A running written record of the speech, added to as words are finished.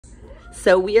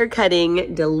So we are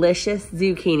cutting delicious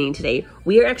zucchini today.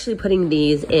 We are actually putting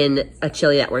these in a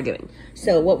chili that we're doing.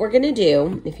 So what we're gonna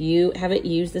do, if you haven't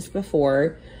used this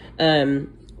before,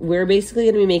 we're basically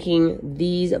gonna be making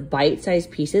these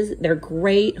bite-sized pieces. They're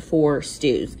great for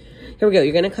stews. Here we go,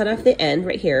 you're gonna cut off the end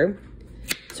right here.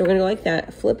 So we're gonna go like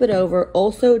that, flip it over.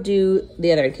 Also do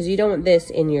the other end, because you don't want this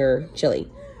in your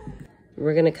chili.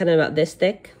 We're gonna cut it about this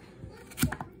thick.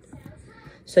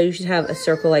 So you should have a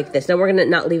circle like this. Now we're gonna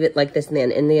not leave it like this in the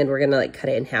end. In the end, we're gonna like cut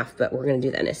it in half, but we're gonna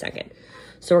do that in a second.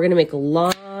 So we're gonna make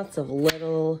lots of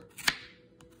little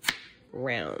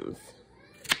rounds.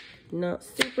 Not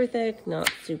super thick,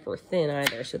 not super thin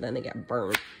either, so then they get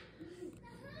burned.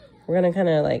 We're gonna kind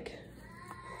of like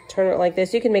turn it like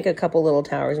this. You can make a couple little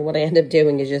towers, and what I end up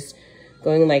doing is just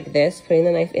going like this, putting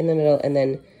the knife in the middle, and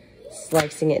then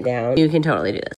slicing it down. You can totally do this.